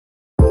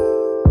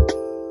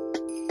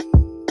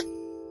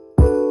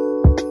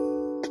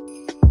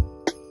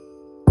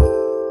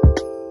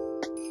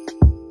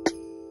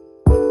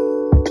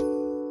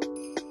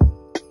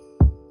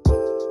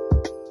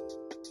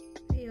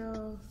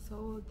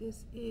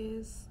this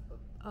is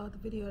the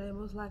video that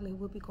most likely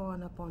will be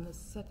going up on the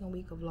second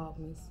week of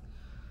Vlogmas.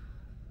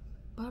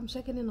 But I'm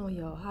checking in on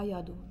y'all. How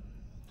y'all doing?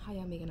 How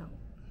y'all making out?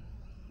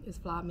 Is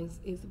Vlogmas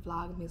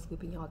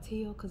whipping y'all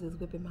tail? Cause it's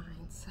whipping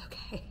mine.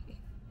 Okay.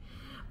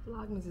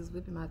 Vlogmas is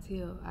whipping my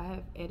tail. I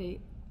have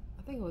edited.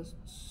 I think it was.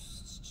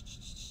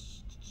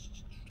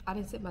 I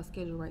didn't set my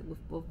schedule right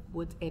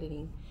with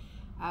editing.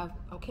 I'm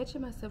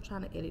catching myself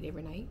trying to edit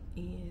every night,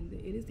 and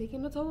it is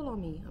taking a toll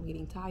on me. I'm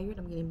getting tired.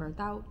 I'm getting burnt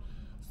out.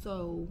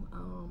 So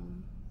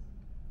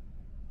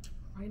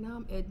right now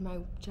I'm at my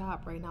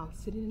job. Right now, I'm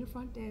sitting in the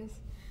front desk,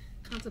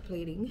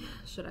 contemplating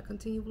should I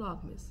continue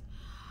Vlogmas,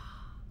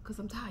 cause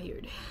I'm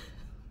tired.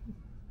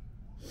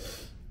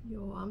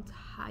 Yo, I'm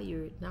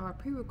tired. Now I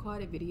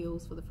pre-recorded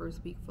videos for the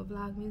first week for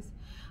Vlogmas,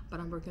 but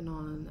I'm working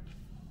on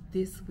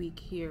this week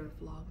here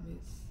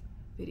Vlogmas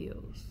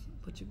videos.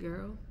 But your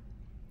girl,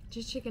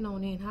 just checking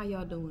on in. How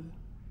y'all doing?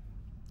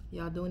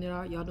 Y'all doing it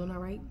all? Y'all doing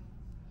all right?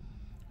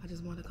 I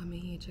just want to come in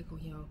here and check on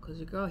y'all, cause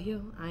your girl here,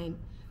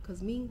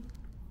 cause me,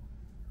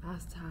 I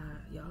was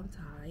tired. Y'all, I'm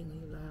tired. I ain't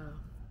gonna lie.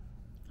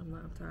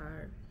 I'm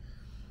tired.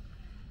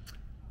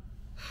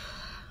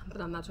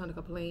 But I'm not trying to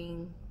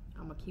complain.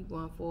 I'm gonna keep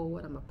going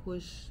forward. I'm gonna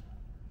push.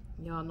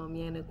 Y'all know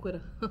me, I ain't no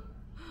quitter.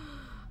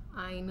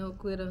 I ain't no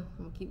quitter.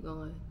 I'm gonna keep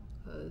going,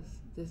 cause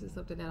this is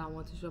something that I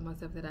want to show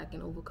myself that I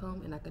can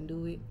overcome and I can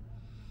do it.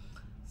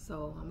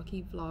 So I'm gonna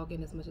keep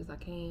vlogging as much as I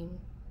can.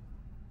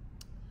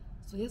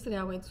 So yesterday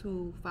I went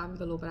to 5 and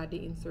Below, but I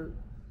didn't insert.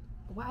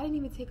 Well, I didn't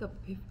even take a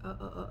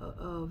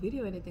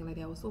video or anything like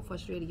that. I was so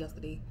frustrated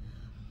yesterday.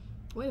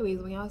 Well,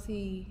 anyways, when y'all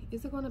see,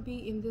 is it gonna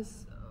be in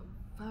this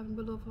 5 and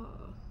Below?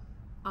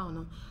 I don't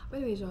know. But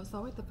anyways, y'all, so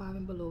I went to 5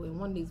 and Below in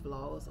one of these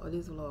vlogs, or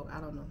this vlog, I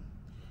don't know.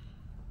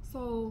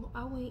 So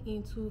I went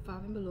into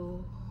 5 and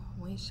Below,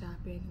 went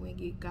shopping,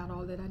 got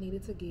all that I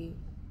needed to get,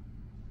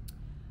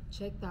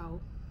 checked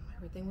out,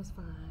 everything was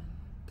fine.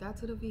 Got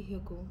to the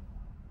vehicle.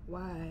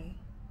 Why?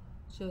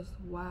 Just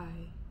why?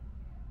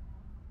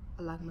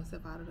 I locked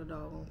myself out of the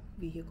doggone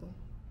vehicle.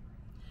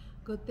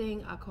 Good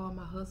thing I called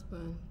my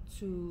husband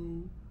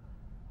to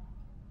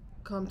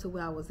come to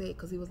where I was at,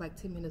 because he was like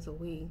 10 minutes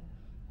away.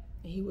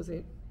 And he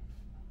wasn't,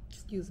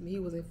 excuse me, he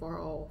wasn't far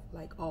off,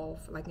 like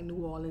in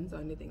New Orleans or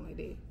anything like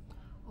that,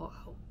 or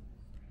out.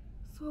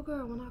 So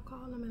girl, when I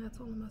called him and I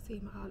told him, I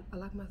said, I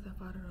locked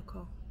myself out of the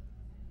car.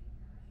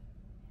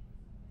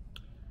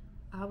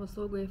 I was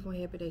so grateful and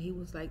happy that he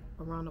was like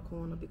around the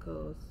corner,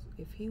 because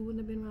if he wouldn't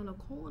have been around the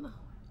corner,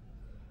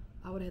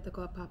 I would have had to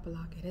call Papa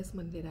Lock, and that's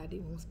money that I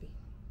didn't want to spend.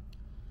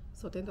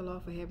 So thank the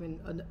Lord for having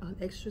an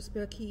extra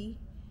spare key,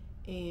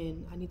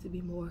 and I need to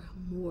be more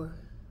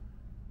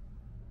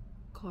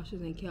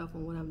cautious and careful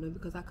in what I'm doing,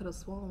 because I could have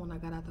sworn when I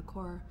got out the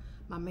car,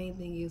 my main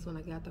thing is when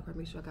I got out the car,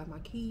 make sure I got my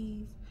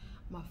keys,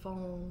 my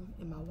phone,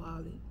 and my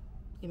wallet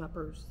in my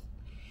purse.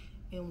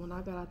 And when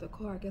I got out the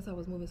car, I guess I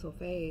was moving so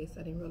fast,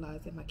 I didn't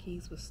realize that my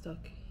keys were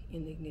stuck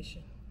in the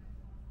ignition.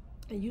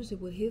 And usually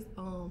with his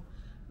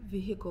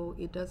vehicle,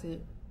 it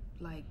doesn't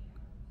like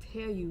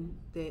tell you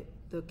that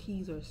the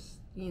keys are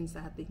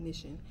inside the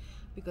ignition,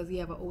 because he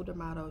have an older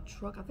model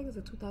truck. I think it's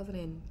a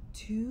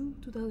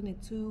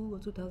 2002 or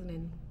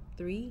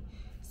 2003,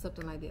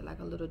 something like that, like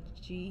a little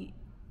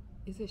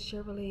is it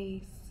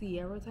Chevrolet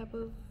Sierra type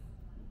of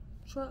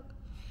truck.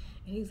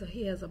 And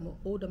he has an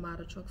older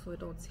model truck, so it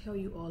don't tell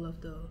you all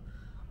of the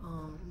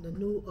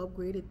new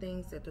upgraded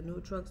things that the new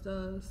trucks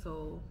does.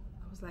 So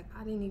I was like,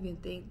 I didn't even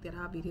think that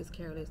I'd be this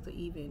careless to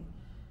even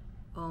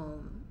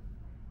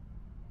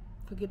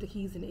forget the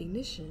keys in the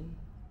ignition.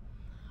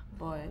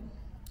 But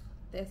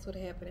that's what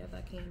happened after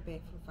I came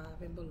back from 5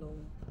 and Below.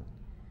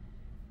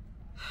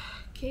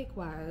 Cake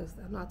wise,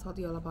 I know I talked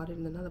to y'all about it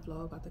in another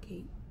vlog about the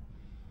cake.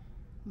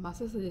 My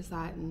sister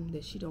deciding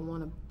that she don't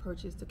want to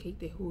purchase the cake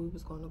that who we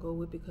was going to go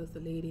with, because the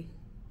lady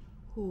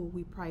who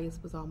we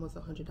priced was almost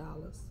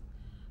 $100.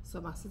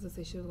 So my sister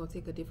said she was going to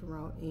take a different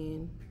route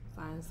and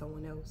find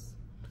someone else.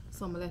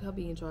 So I'm going to let her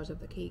be in charge of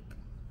the cake.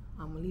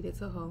 I'm going to leave it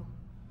to her.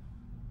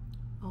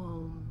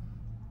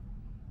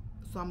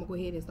 So I'm going to go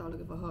ahead and start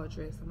looking for her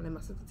address. I'm going to let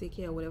my sister take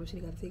care of whatever she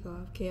got to take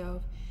care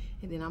of.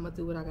 And then I'm going to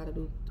do what I got to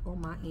do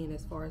on my end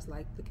as far as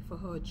like looking for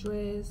her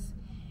address.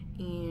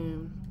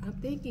 And I'm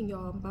thinking,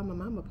 y'all, about my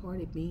mama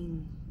party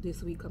being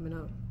this week coming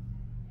up.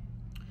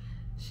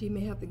 She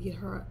may have to get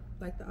her,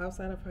 like the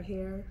outside of her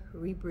hair,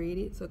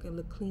 rebraided so it can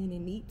look clean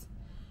and neat.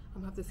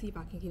 I'm going to have to see if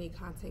I can get in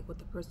contact with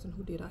the person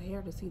who did her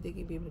hair to see if they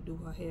can be able to do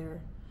her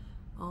hair,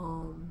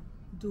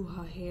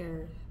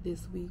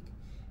 this week,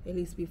 at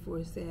least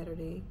before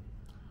Saturday.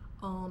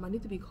 I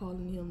need to be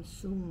calling him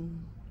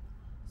soon.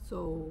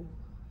 So,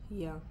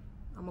 yeah,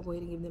 I'm going to go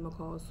ahead and give them a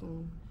call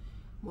soon.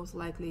 Most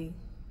likely,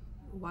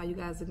 while you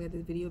guys looking at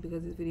this video,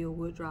 because this video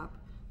will drop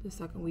the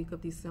second week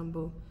of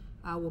December,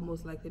 I will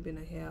most likely be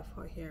gonna have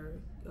her hair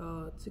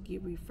to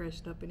get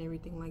refreshed up and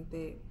everything like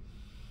that.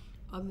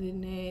 Other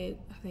than that,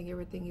 I think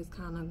everything is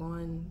kind of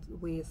going the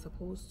way it's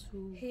supposed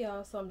to. Hey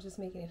y'all, so I'm just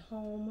making it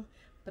home,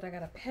 but I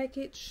got a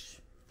package.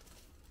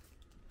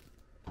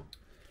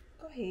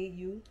 Go ahead,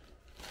 you.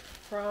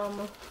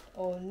 from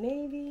Old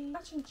Navy.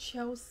 Watching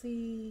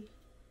Chelsea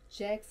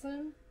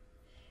Jackson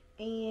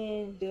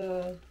and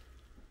the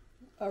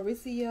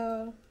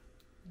Aritzia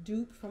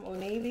Dupe from Old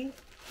Navy.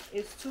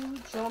 It's 2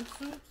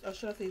 jumpsuits, or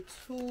should I say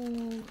 2? Hold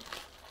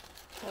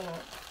on,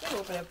 let me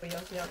open it for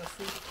y'all so y'all can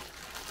see.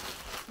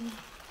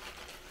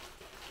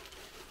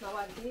 Now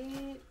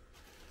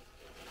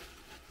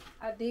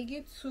I did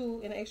get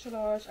 2 in an extra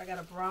large. I got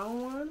a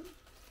brown one,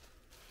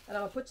 and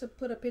I'm gonna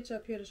put a picture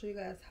up here to show you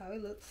guys how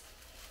it looks.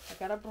 I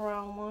got a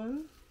brown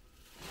one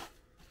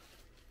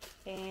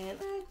and a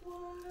black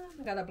one.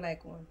 I got a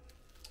black one.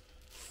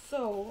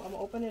 So I'm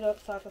gonna open it up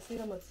so I can see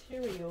the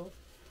material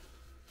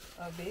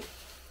of it.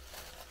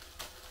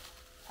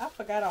 I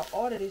forgot I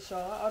ordered this,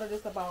 y'all. I ordered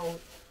this about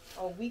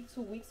a week,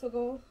 2 weeks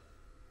ago,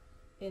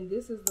 and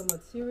this is the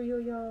material,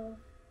 y'all.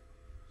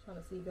 Trying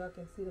to see if y'all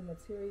can see the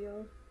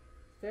material.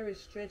 It's very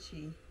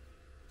stretchy.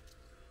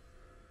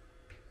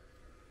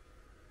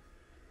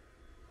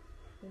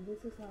 And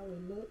this is how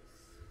it looks.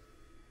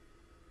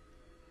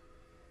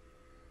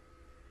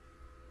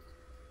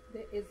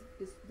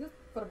 This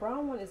for the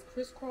brown one is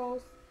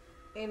crisscross,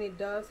 and it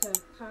does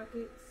have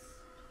pockets.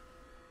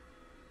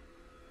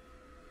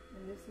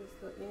 And this is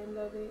the end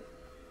of it.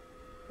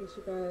 In case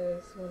you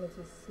guys wanted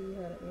to see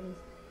how the ends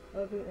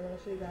of it, and I'll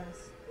show you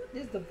guys.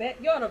 This is the back.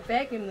 Y'all, the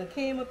vacuum that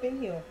came up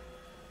in here.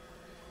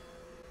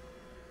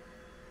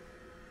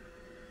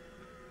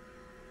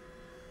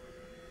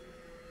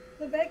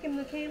 The vacuum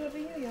that came up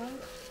in here, y'all.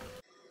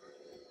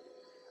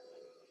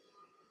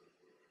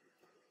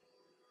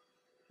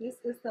 This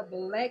is the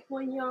black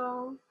one,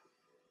 y'all.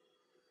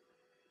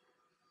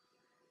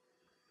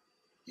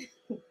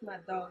 My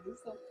dog is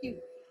so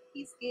cute.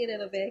 He's scared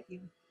of the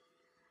vacuum.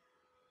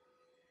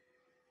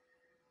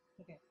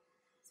 Okay.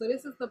 So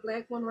this is the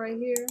black one right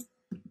here.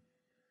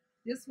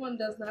 This one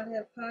does not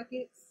have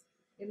pockets.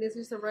 And this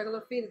is a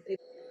regular fit.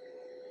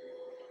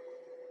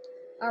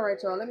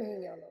 Alright, y'all. Let me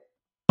hang y'all up.